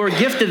them to or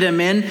gifted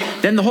them in,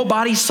 then the whole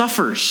body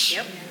suffers.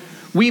 Yep.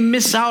 We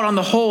miss out on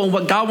the whole and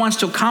what God wants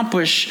to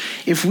accomplish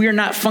if we are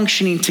not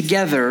functioning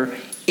together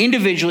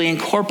individually and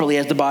corporately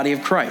as the body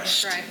of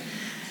Christ. Right.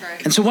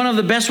 And so one of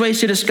the best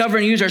ways to discover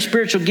and use our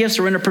spiritual gifts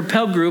are in a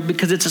Propel group,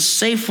 because it's a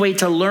safe way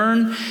to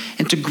learn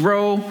and to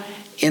grow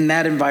in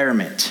that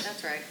environment.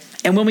 That's right.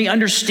 And when we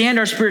understand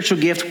our spiritual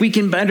gift, we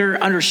can better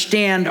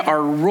understand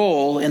our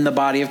role in the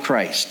body of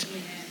Christ.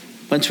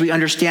 Once we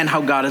understand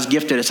how God has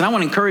gifted us. And I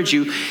want to encourage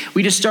you,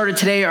 we just started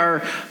today our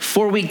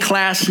 4-week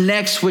class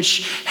next,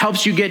 which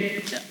helps you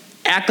get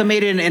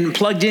acclimated and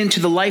plugged into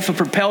the life of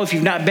Propel if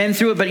you've not been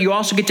through it, but you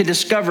also get to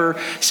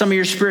discover some of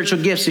your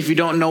spiritual gifts if you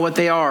don't know what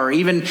they are, or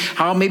even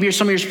how maybe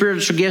some of your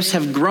spiritual gifts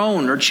have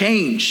grown or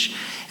changed.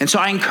 And so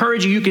I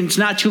encourage you, it's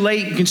not too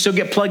late, you can still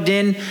get plugged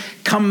in.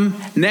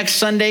 Come next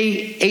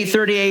Sunday,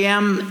 8:30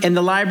 a.m. in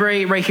the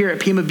library right here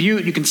at Pima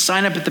Butte. You can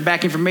sign up at the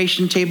back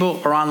information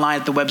table or online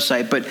at the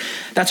website, but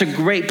that's a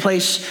great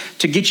place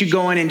to get you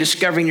going and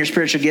discovering your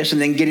spiritual gifts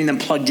and then getting them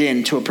plugged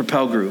in to a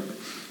Propel group.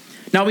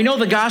 Now, we know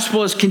the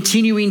gospel is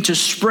continuing to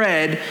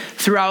spread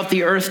throughout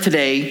the earth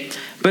today,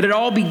 but it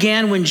all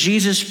began when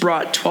Jesus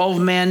brought 12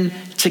 men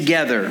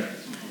together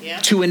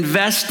to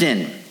invest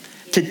in,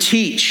 to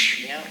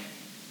teach,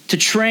 to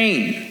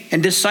train,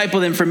 and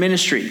disciple them for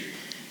ministry.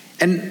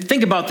 And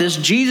think about this.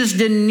 Jesus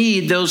didn't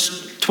need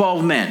those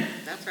 12 men.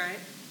 That's right.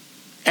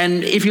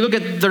 And if you look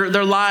at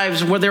their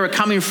lives, where they were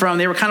coming from,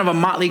 they were kind of a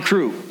motley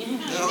crew.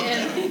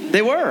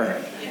 They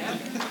were.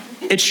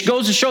 It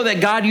goes to show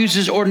that God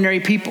uses ordinary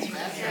people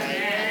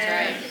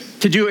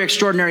to do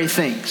extraordinary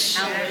things.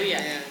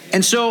 Hallelujah.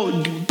 And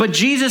so, but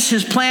Jesus,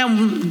 his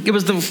plan, it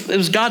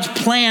was God's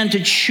plan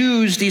to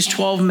choose these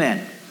 12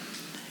 men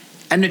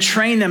and to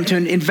train them, to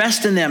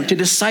invest in them, to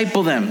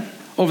disciple them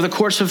over the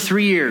course of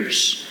 3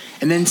 years,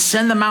 and then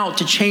send them out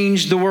to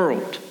change the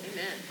world.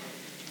 Amen.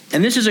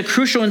 And this is a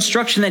crucial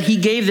instruction that he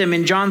gave them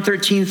in John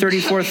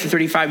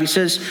 13:34-35. He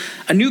says,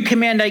 a new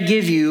command I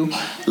give you,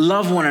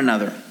 love one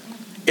another.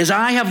 As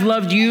I have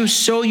loved you,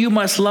 so you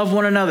must love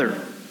one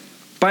another.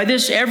 By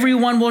this,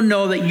 everyone will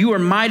know that you are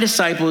my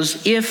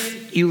disciples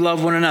if you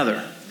love one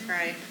another.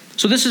 Right.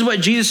 So this is what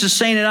Jesus is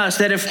saying to us,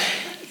 that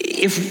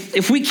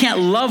if we can't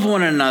love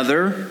one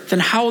another,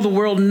 then how will the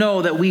world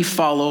know that we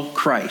follow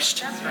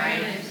Christ? That's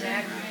right.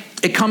 Exactly.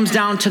 It comes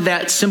down to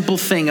that simple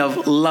thing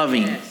of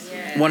loving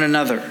one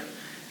another.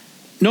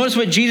 Notice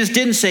what Jesus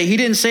didn't say. He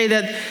didn't say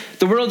that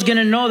the world's going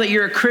to know that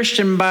you're a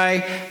Christian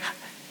by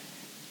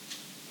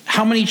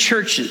how many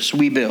churches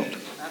we build.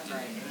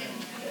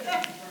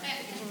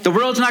 The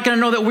world's not going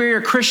to know that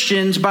we're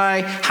Christians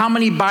by how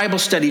many Bible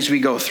studies we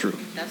go through.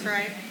 That's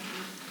right.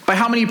 By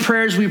how many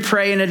prayers we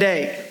pray in a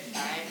day.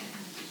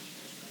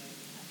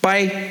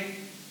 By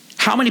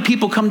how many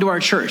people come to our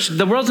church.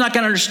 The world's not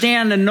going to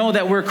understand and know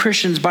that we're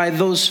Christians by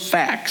those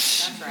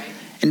facts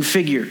and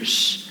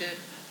figures. Good.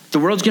 The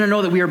world's going to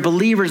know that we are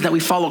believers, that we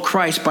follow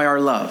Christ by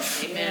our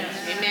love. Amen.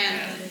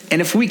 Amen. And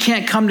if we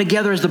can't come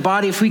together as the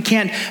body, if we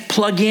can't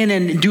plug in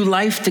and do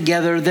life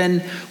together,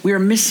 then we are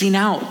missing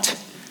out.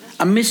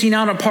 I'm missing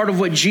out on part of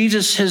what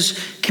Jesus has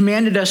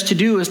commanded us to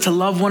do, is to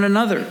love one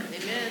another.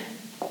 Amen.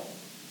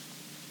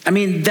 I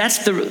mean, that's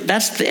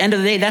the end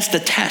of the day. That's the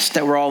test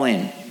that we're all in.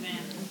 Amen.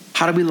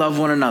 How do we love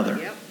one another?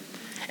 Yep.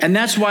 And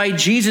that's why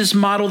Jesus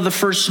modeled the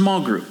first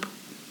small group.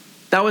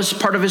 That was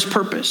part of his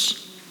purpose.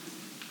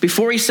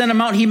 Before he sent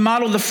them out, he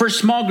modeled the first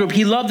small group.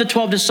 He loved the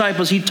 12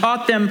 disciples. He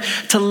taught them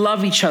to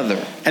love each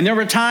other. And there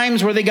were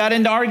times where they got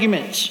into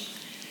arguments.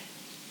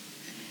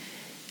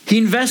 He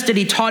invested,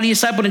 he taught, he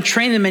discipled, and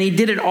trained them, and he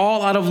did it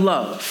all out of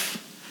love.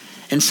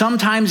 And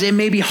sometimes it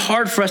may be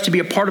hard for us to be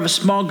a part of a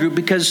small group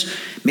because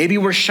maybe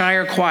we're shy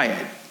or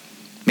quiet.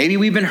 Maybe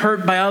we've been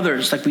hurt by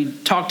others, like we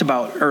talked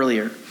about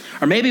earlier.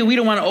 Or maybe we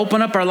don't want to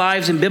open up our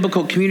lives in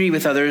biblical community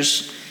with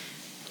others.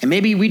 And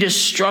maybe we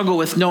just struggle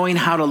with knowing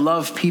how to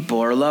love people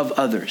or love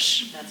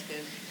others. That's good.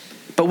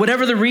 But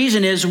whatever the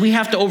reason is, we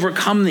have to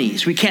overcome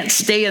these. We can't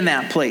stay in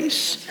that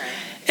place. That's right.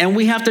 And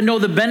we have to know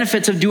the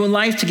benefits of doing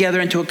life together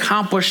and to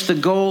accomplish the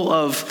goal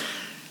of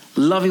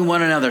loving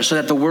one another so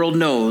that the world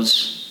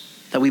knows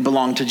that we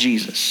belong to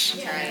Jesus.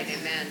 That's right.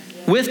 Amen.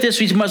 With this,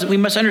 we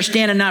must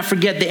understand and not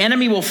forget the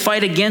enemy will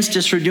fight against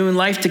us for doing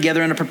life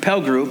together in a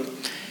Propel group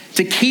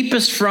to keep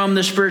us from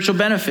the spiritual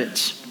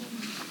benefits.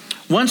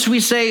 Once we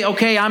say,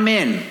 okay, I'm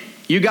in,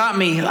 you got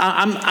me,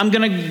 I'm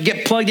going to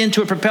get plugged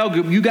into a Propel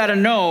group, you got to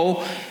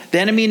know the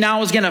enemy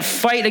now is going to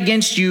fight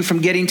against you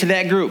from getting to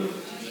that group.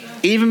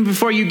 Even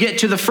before you get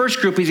to the first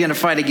group, he's going to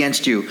fight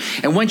against you.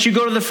 And once you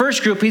go to the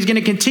first group, he's going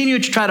to continue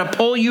to try to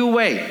pull you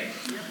away.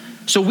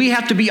 So we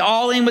have to be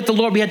all in with the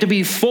Lord. We have to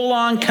be full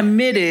on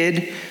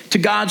committed to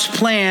God's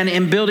plan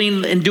in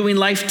building and doing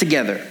life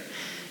together.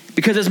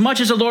 Because as much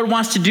as the Lord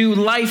wants to do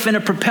life in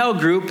a Propel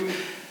group,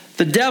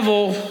 the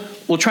devil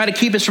will try to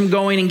keep us from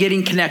going and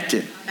getting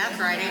connected. That's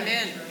right.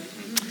 Amen.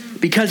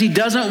 Because he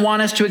doesn't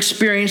want us to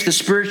experience the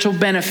spiritual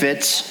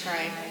benefits That's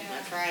right.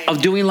 That's right.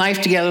 of doing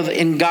life together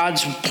in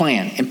God's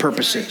plan and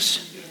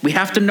purposes. We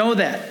have to know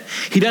that.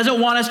 He doesn't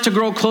want us to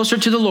grow closer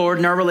to the Lord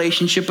in our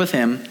relationship with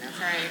him That's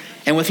right.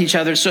 and with each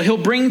other. So he'll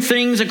bring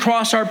things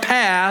across our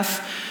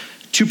path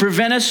to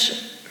prevent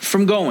us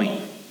from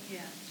going.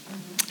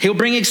 He'll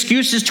bring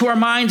excuses to our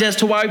minds as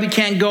to why we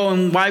can't go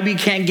and why we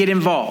can't get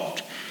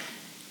involved.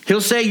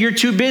 He'll say, you're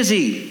too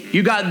busy.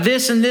 You got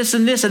this and this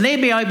and this. And they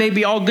may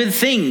be all good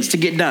things to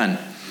get done.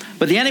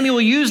 But the enemy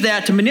will use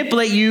that to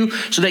manipulate you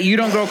so that you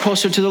don't grow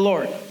closer to the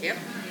Lord. Yep.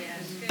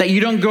 That you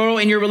don't grow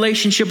in your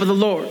relationship with the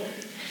Lord.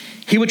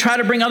 He would try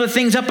to bring other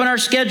things up in our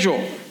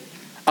schedule.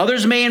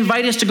 Others may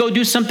invite us to go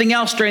do something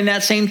else during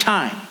that same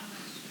time.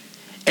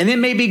 And it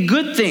may be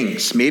good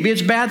things. Maybe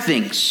it's bad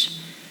things.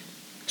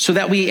 So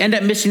that we end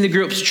up missing the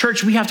groups.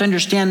 Church, we have to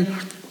understand,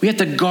 we have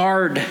to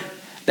guard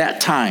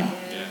that time.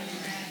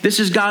 This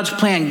is God's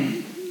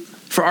plan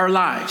for our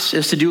lives,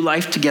 is to do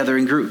life together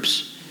in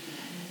groups.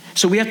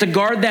 So we have to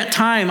guard that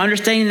time,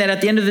 understanding that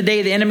at the end of the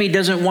day, the enemy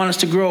doesn't want us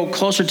to grow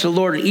closer to the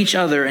Lord and each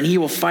other, and he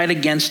will fight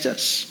against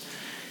us.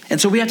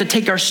 And so we have to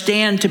take our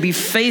stand to be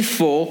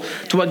faithful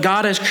to what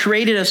God has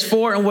created us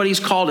for and what he's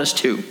called us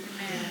to.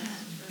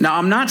 Now,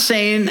 I'm not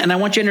saying, and I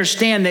want you to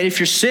understand that if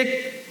you're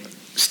sick,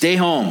 stay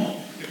home.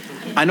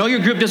 I know your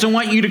group doesn't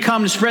want you to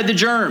come to spread the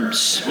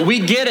germs. We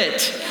get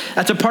it.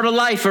 That's a part of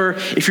life. Or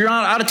if you're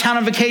out of town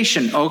on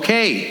vacation,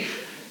 okay.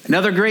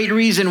 Another great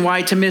reason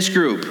why to miss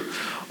group.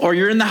 Or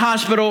you're in the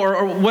hospital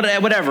or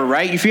whatever,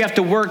 right? If you have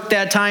to work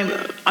that time,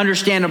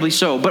 understandably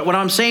so. But what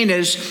I'm saying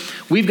is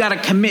we've got to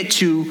commit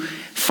to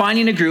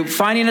finding a group,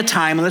 finding a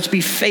time, and let's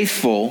be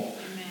faithful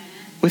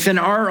within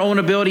our own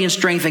ability and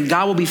strength, and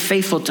God will be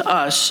faithful to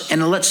us.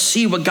 And let's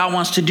see what God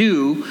wants to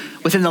do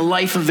within the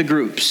life of the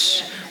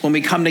groups when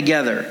we come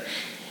together.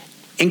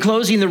 In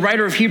closing, the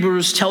writer of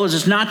Hebrews tells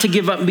us not to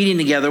give up meeting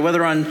together,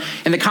 whether in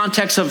the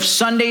context of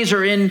Sundays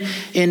or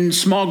in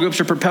small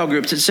groups or Propel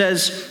groups. It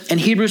says in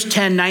Hebrews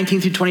 10,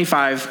 19 through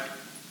 25,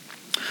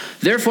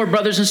 therefore,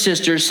 brothers and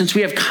sisters, since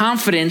we have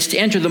confidence to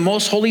enter the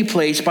most holy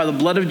place by the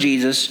blood of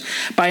Jesus,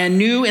 by a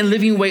new and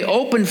living way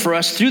opened for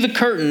us through the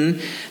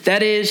curtain,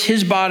 that is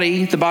his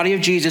body, the body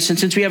of Jesus, and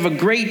since we have a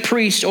great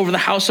priest over the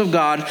house of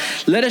God,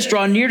 let us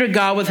draw near to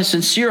God with a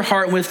sincere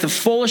heart and with the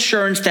full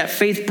assurance that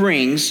faith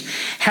brings,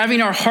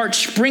 having our hearts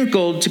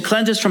sprinkled to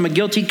cleanse us from a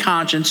guilty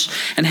conscience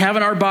and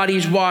having our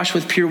bodies washed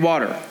with pure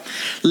water.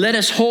 Let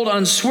us hold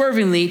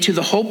unswervingly to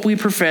the hope we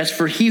profess,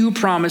 for he who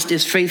promised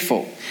is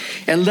faithful.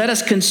 And let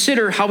us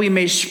consider how we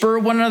may spur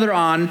one another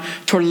on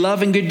toward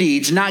love and good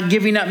deeds, not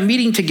giving up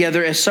meeting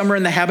together as some are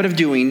in the habit of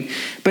doing,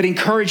 but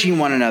encouraging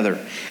one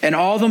another, and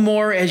all the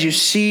more as you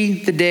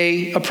see the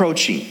day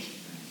approaching.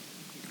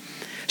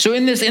 So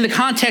in the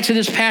context of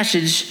this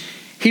passage,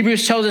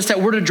 Hebrews tells us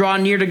that we're to draw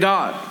near to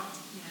God.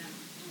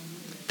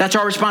 That's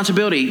our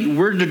responsibility.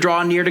 We're to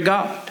draw near to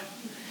God.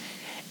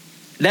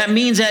 That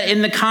means that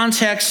in the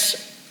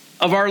context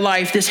of our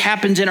life, this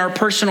happens in our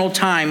personal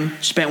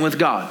time spent with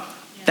God.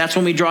 That's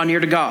when we draw near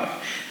to God.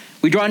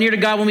 We draw near to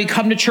God when we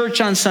come to church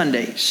on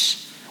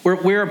Sundays.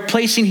 We're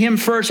placing him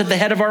first at the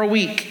head of our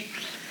week.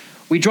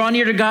 We draw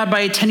near to God by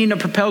attending a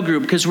Propel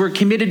group because we're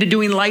committed to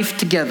doing life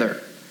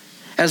together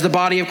as the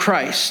body of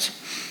Christ.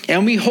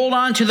 And we hold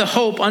on to the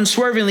hope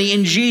unswervingly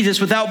in Jesus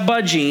without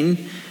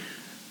budging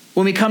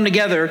when we come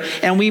together.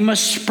 And we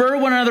must spur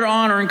one another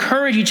on or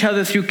encourage each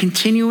other through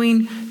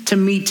continuing to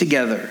meet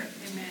together.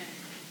 Amen.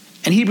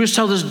 And Hebrews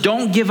tells us,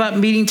 don't give up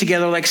meeting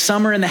together like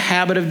some are in the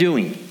habit of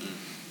doing.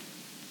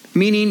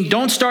 Meaning,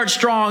 don't start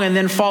strong and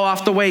then fall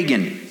off the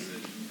wagon.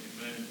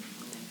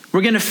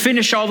 We're going to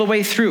finish all the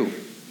way through.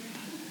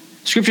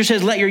 Scripture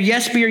says, let your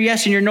yes be your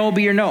yes and your no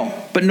be your no.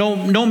 But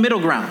no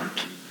middle ground.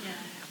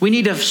 We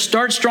need to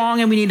start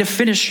strong and we need to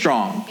finish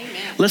strong.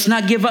 Amen. Let's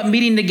not give up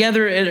meeting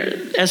together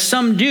as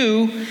some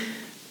do,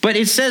 but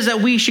it says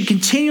that we should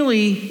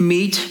continually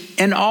meet,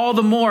 and all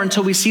the more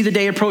until we see the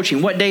day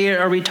approaching. What day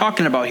are we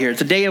talking about here? It's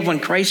the day of when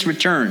Christ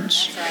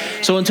returns.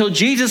 Right. So until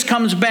Jesus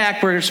comes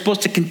back, we're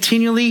supposed to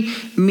continually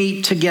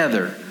meet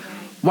together.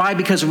 Why?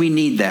 Because we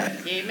need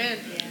that. Amen.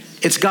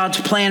 It's God's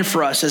plan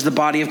for us as the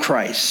body of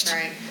Christ.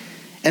 Right.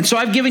 And so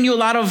I've given you a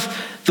lot of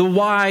the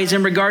whys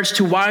in regards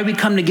to why we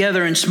come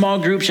together in small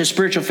groups as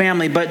spiritual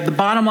family. But the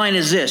bottom line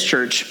is this,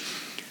 church.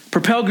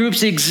 Propel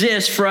groups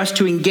exist for us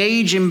to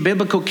engage in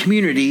biblical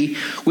community,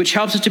 which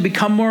helps us to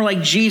become more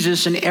like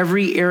Jesus in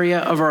every area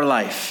of our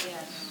life.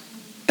 Yes.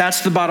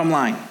 That's the bottom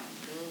line.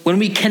 When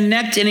we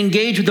connect and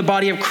engage with the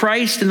body of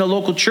Christ in the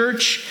local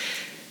church,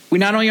 we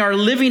not only are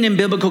living in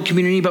biblical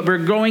community, but we're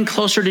growing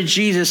closer to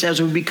Jesus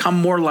as we become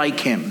more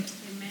like him.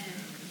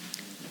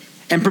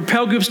 And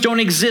Propel groups don't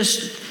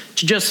exist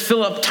to just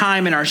fill up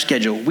time in our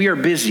schedule. We are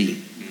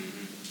busy.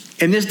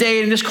 In this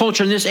day, in this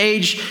culture, in this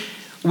age,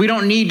 we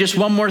don't need just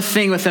one more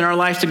thing within our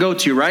life to go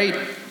to, right?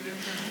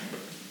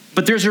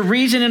 But there's a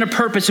reason and a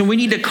purpose, and we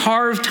need to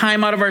carve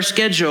time out of our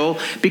schedule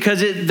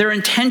because they're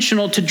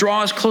intentional to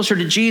draw us closer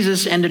to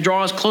Jesus and to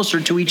draw us closer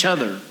to each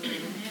other.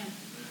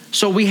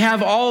 So we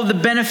have all of the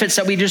benefits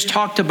that we just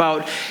talked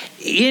about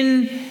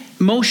in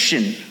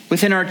motion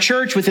within our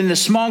church, within the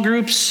small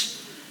groups,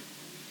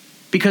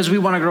 because we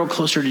want to grow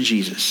closer to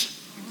Jesus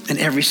in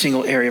every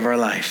single area of our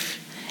life.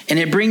 And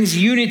it brings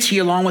unity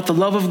along with the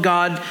love of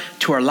God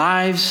to our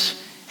lives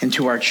and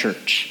to our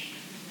church.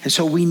 And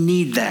so we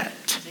need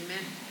that. Amen.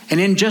 And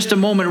in just a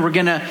moment, we're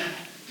going to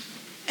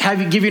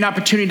give you an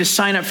opportunity to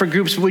sign up for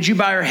groups. Would you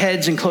bow your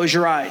heads and close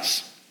your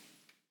eyes?